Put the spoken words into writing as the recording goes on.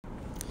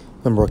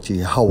Membrokti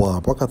Yahweh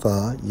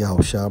Brakatha,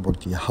 Yahusha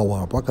Brokti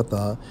Yahweh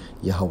Brakatha,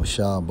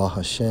 Yahusha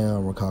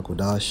Bahasham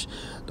Rakakodash.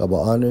 Double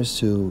honors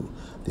to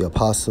the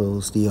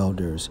apostles, the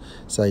elders.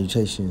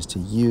 Salutations to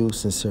you,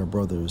 sincere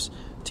brothers,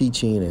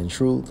 teaching in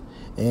truth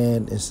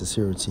and in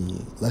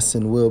sincerity.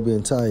 Lesson will be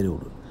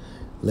entitled,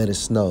 Let It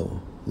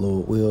Snow.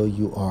 Lord will,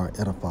 you are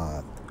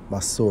edified. My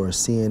source,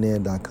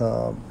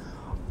 CNN.com.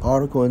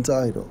 Article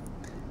entitled,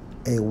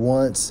 A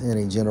Once in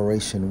a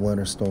Generation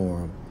Winter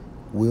Storm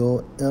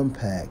will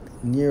impact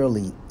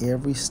nearly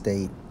every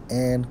state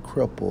and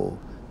cripple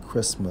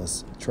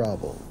Christmas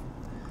travel.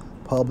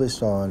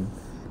 Published on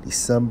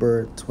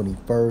December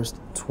 21st,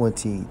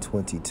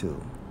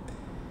 2022.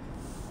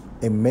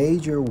 A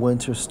major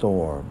winter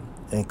storm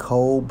and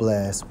cold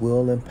blast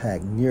will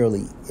impact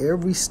nearly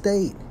every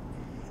state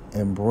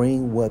and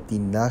bring what the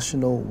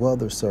National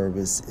Weather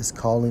Service is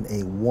calling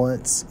a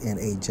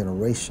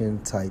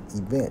once-in-a-generation type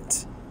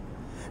event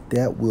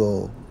that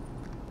will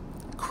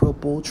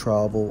cripple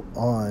travel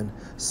on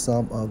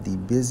some of the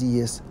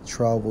busiest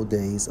travel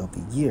days of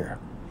the year.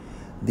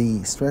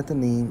 The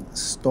strengthening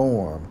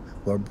storm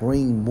will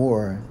bring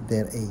more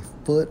than a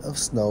foot of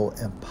snow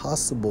and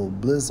possible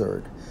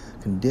blizzard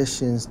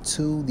conditions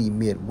to the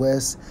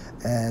Midwest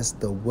as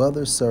the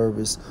Weather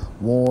Service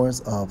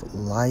warns of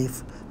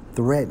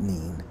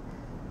life-threatening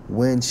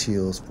wind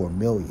chills for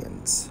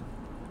millions.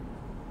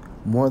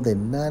 More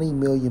than 90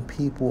 million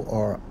people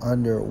are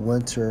under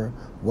winter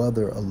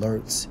weather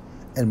alerts,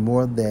 and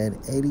more than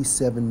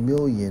 87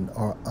 million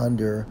are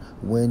under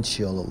wind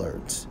chill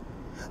alerts.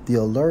 The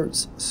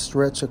alerts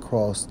stretch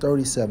across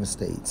 37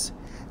 states,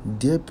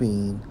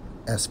 dipping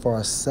as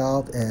far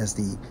south as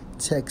the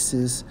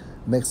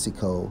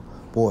Texas-Mexico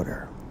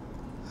border.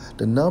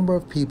 The number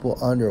of people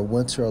under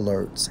winter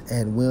alerts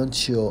and wind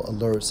chill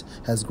alerts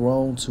has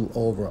grown to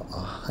over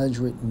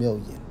 100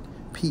 million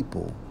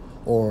people,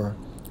 or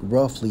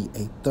roughly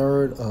a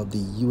third of the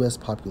U.S.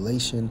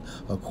 population,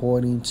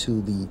 according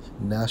to the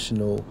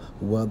National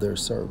Weather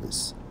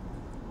Service.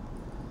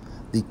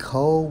 The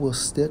cold will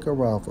stick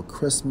around for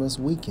Christmas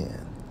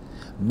weekend,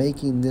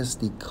 making this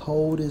the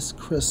coldest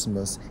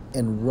Christmas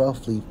in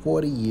roughly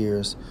 40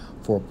 years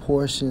for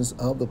portions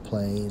of the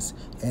Plains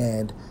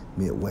and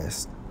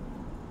Midwest.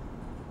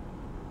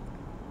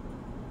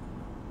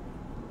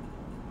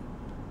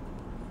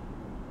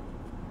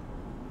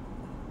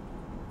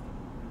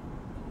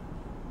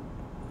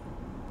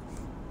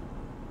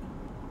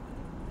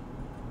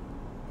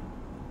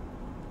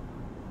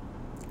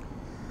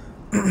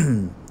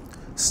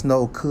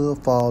 Snow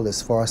could fall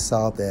as far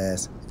south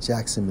as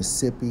Jackson,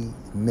 Mississippi,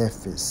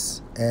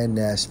 Memphis, and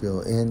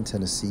Nashville in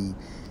Tennessee,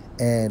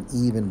 and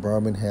even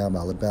Birmingham,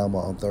 Alabama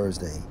on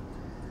Thursday.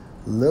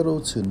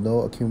 Little to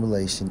no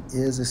accumulation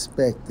is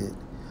expected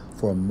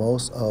for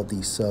most of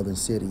the southern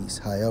cities.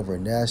 However,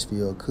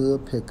 Nashville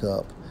could pick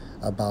up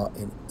about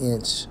an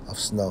inch of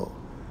snow.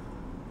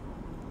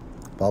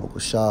 Baba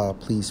Kushah,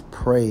 please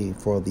pray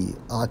for the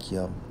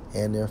Akim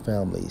and their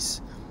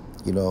families,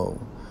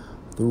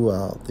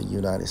 throughout the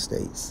United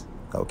States.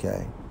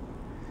 Okay.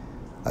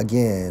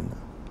 Again,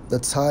 the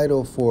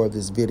title for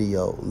this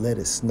video, Let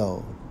It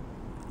Snow.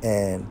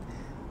 And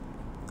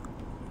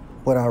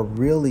what I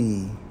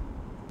really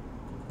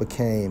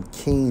became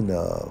keen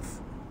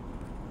of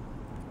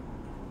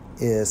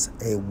is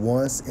a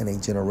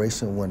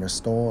once-in-a-generation winter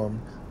storm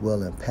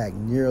will impact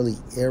nearly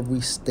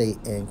every state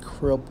and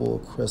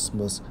cripple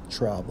Christmas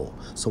travel.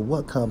 So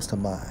what comes to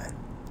mind?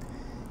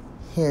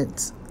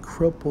 Hence,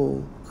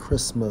 cripple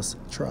Christmas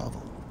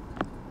travel.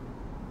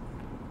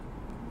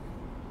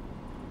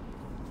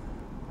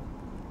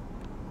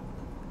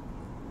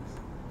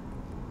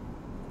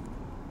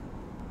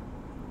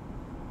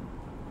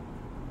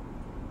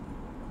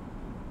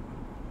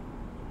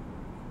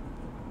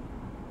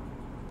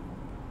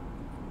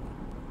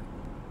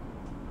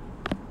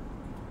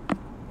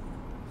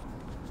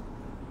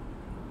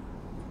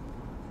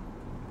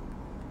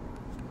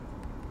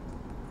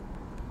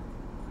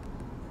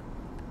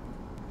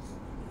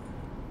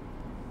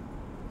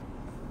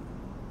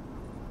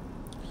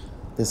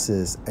 This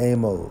is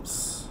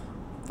Amos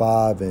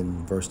 5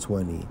 and verse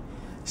 20.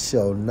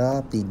 Shall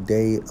not the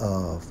day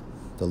of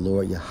the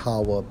Lord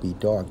Yahweh be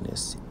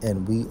darkness?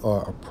 And we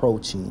are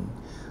approaching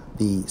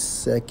the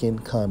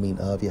second coming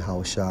of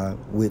Yahushua,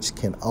 which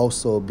can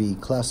also be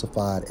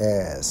classified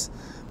as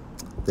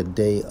the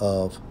day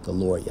of the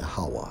Lord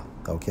Yahweh,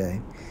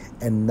 okay?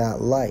 And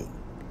not light,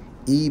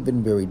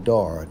 even very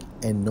dark,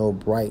 and no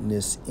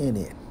brightness in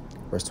it.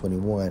 Verse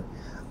 21,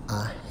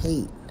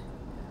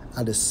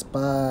 I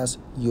despise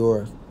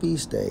your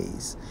feast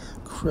days.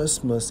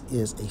 Christmas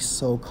is a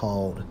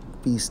so-called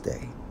feast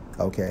day,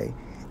 okay?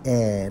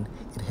 And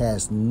it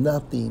has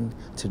nothing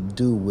to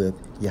do with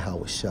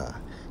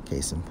Yahushua.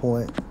 Case in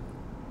point,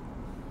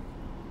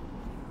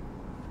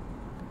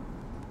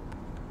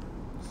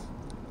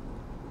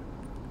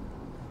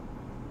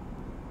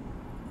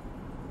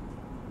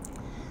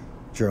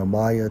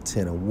 Jeremiah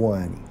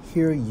 10:1.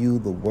 Hear you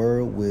the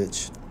word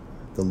which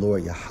the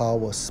Lord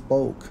Yahweh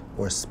spoke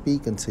or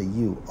speak unto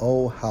you,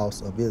 O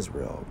house of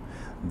Israel.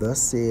 Thus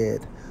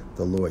said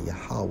the Lord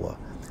Yahweh.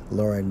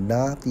 Learn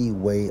not the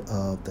way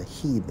of the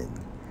heathen.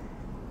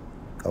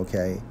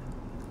 Okay?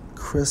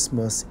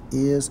 Christmas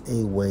is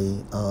a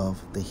way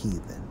of the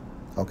heathen.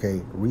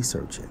 Okay?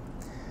 Research it.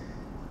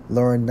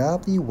 Learn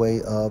not the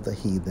way of the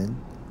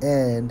heathen,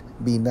 and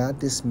be not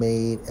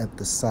dismayed at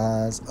the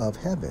signs of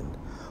heaven,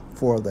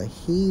 for the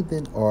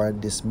heathen are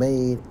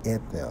dismayed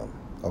at them.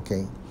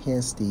 Okay?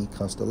 Hence the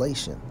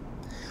constellation.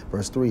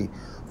 Verse 3,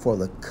 for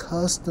the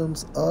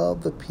customs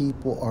of the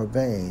people are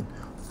vain.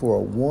 For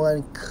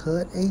one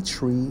cut a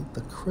tree,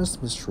 the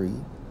Christmas tree,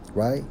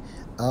 right,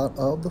 out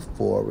of the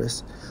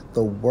forest,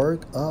 the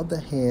work of the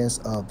hands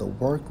of the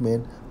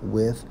workmen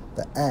with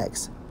the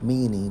axe,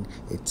 meaning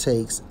it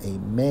takes a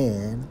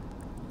man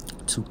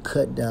to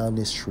cut down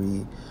this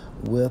tree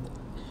with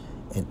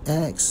an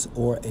axe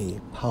or a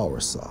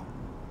power saw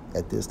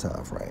at this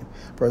time frame.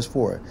 Verse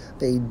 4,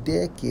 they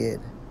deck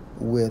it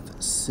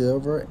with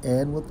silver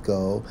and with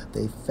gold.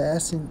 They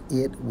fasten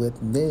it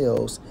with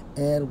nails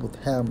and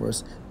with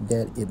hammers,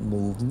 that it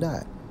move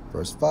not.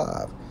 Verse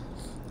 5,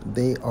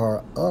 they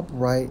are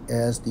upright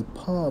as the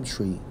palm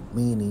tree,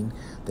 meaning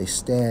they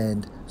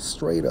stand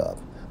straight up,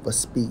 but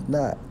speak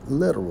not.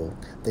 Literal,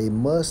 they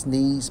must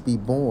needs be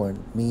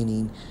borne,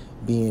 meaning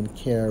being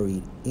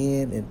carried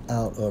in and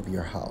out of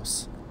your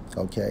house.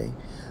 Okay?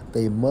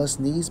 They must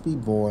needs be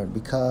born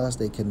because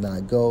they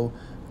cannot go.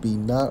 Be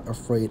not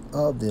afraid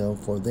of them,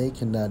 for they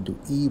cannot do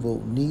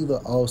evil, neither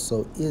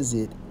also is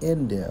it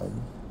in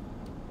them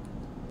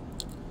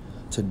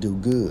to do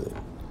good.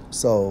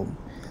 So,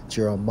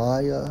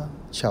 Jeremiah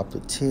chapter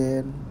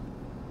 10,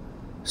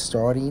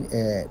 starting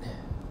at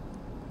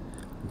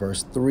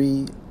verse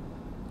 3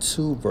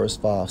 to verse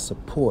 5,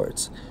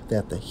 supports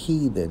that the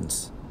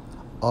heathens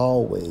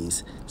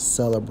always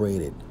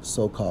celebrated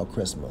so-called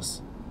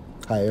Christmas.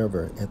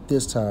 However, at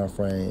this time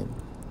frame,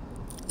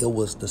 it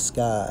was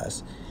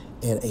disguised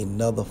in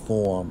another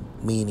form,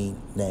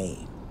 meaning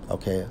name.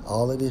 Okay,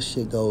 all of this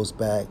shit goes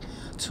back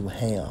to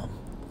Ham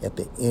at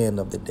the end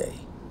of the day.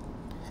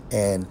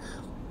 And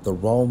the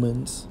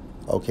Romans,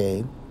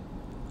 okay,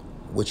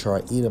 which are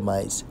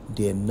Edomites,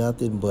 did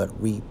nothing but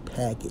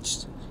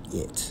repackaged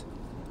it.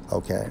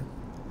 Okay.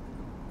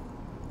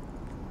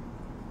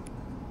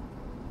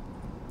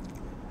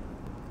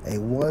 A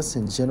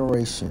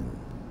once-in-generation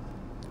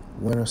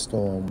winter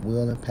storm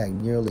will impact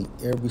nearly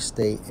every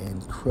state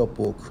and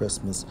cripple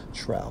Christmas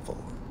travel.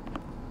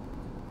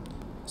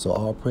 So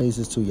all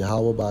praises to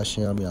Yahweh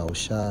B'Shem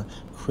Yahushua.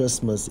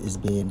 Christmas is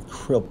being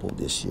crippled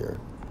this year,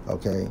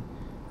 okay?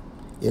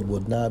 It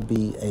will not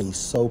be a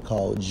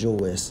so-called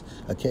joyous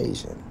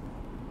occasion.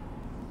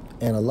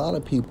 And a lot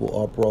of people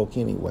are broke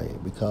anyway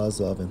because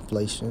of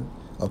inflation,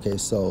 okay?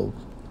 So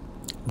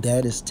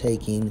that is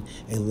taking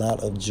a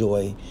lot of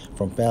joy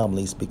from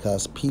families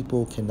because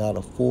people cannot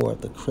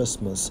afford the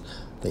Christmas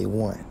they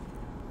want.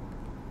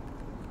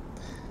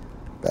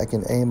 Back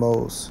in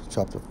Amos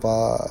chapter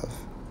 5,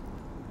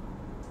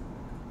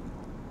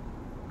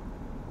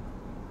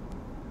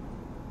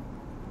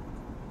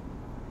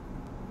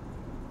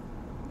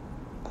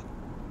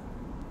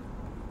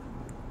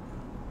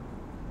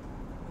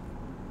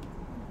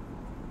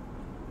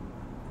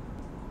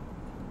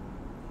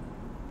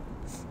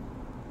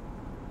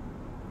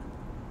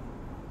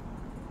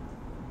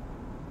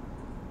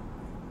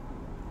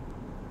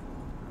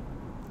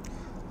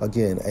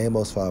 again,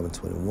 Amos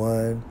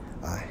 5:21,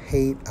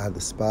 I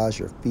despise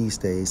your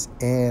feast days,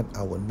 and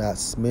I will not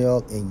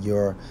smell in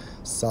your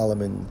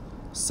Solomon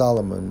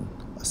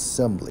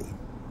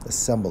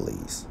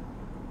assemblies.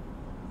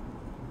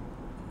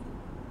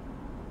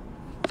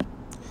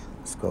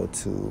 Let's go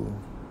to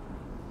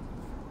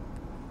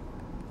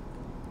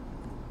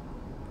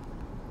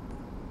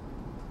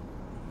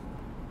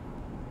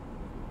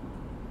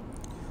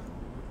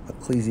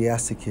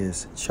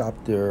Ecclesiasticus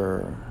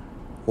chapter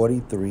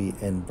 43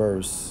 and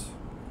verse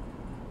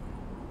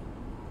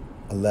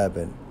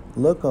 11.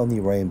 Look on the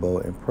rainbow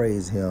and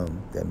praise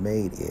him that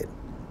made it.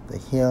 The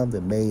him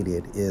that made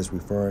it is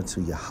referring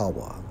to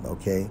Yahweh,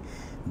 okay?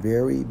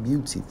 Very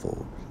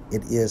beautiful.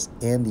 It is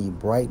in the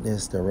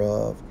brightness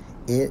thereof.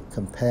 It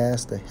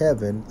compassed the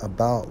heaven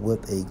about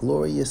with a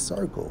glorious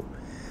circle,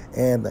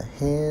 and the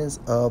hands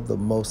of the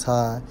Most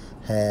High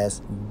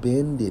has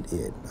bended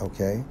it,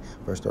 okay?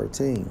 Verse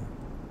 13.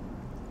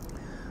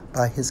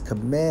 By his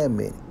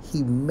commandment,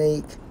 he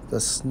make the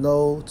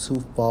snow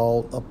to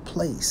fall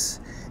apace,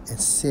 and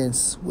send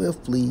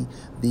swiftly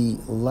the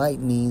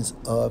lightnings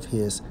of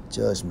his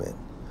judgment.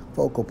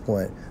 Focal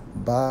point,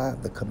 by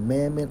the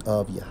commandment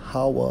of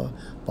Yahweh,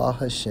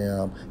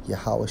 Bahashem,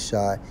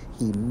 Yahushua,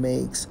 he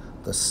makes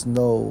the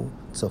snow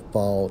to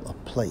fall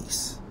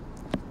apace.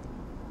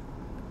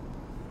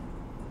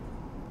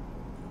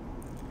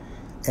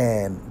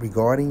 And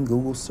regarding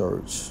Google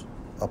search,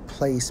 a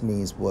place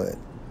means what?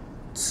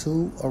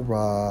 To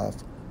arrive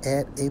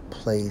at a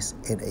place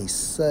in a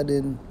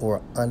sudden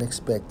or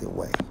unexpected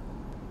way.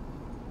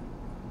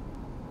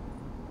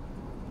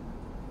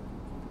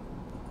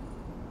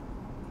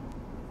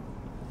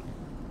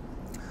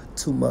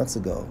 Two months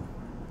ago,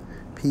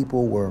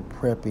 people were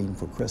prepping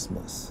for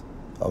Christmas,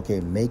 okay,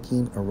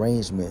 making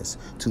arrangements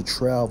to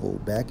travel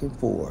back and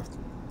forth,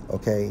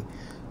 okay,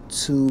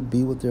 to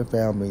be with their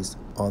families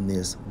on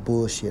this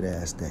bullshit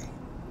ass day.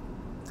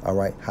 All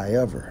right.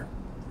 However,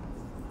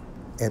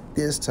 at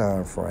this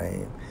time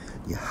frame,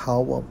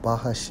 Yahweh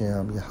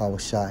Bahashem, Yahweh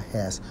Shah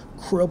has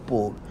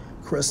crippled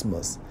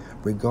Christmas,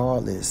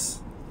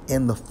 regardless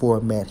in the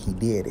format he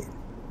did it.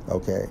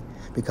 Okay,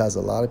 because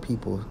a lot of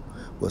people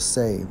will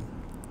say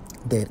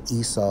that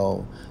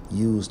Esau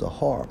used a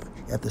harp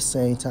at the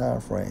same time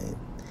frame.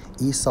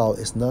 Esau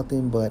is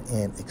nothing but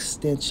an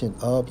extension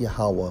of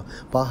Yahweh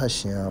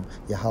Bahashem,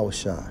 Yahweh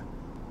Shah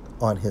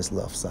on his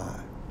left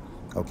side.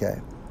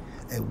 Okay.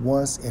 A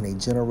once in a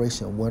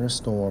generation winter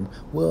storm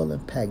will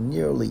impact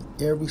nearly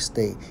every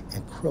state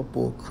and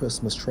cripple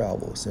Christmas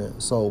travels.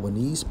 And so when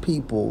these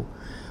people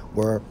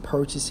were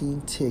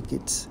purchasing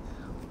tickets,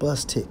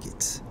 bus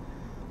tickets,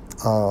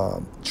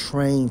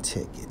 train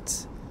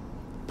tickets,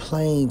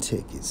 plane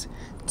tickets,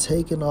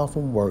 taking off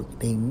from work,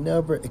 they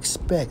never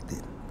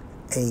expected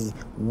a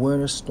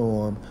winter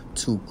storm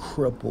to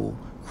cripple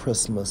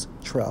Christmas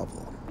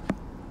travel.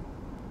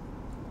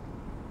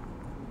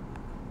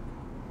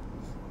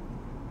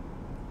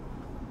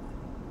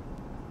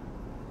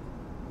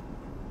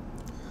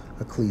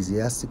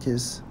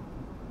 Ecclesiasticus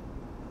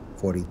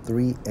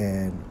 43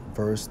 and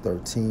verse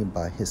 13,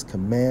 by his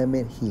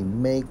commandment he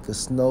make the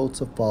snow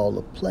to fall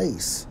a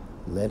place,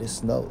 let it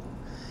snow,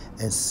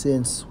 and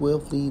send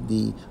swiftly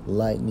the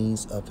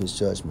lightnings of his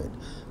judgment.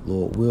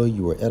 Lord, will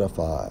you are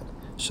edified.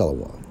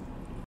 Shalom.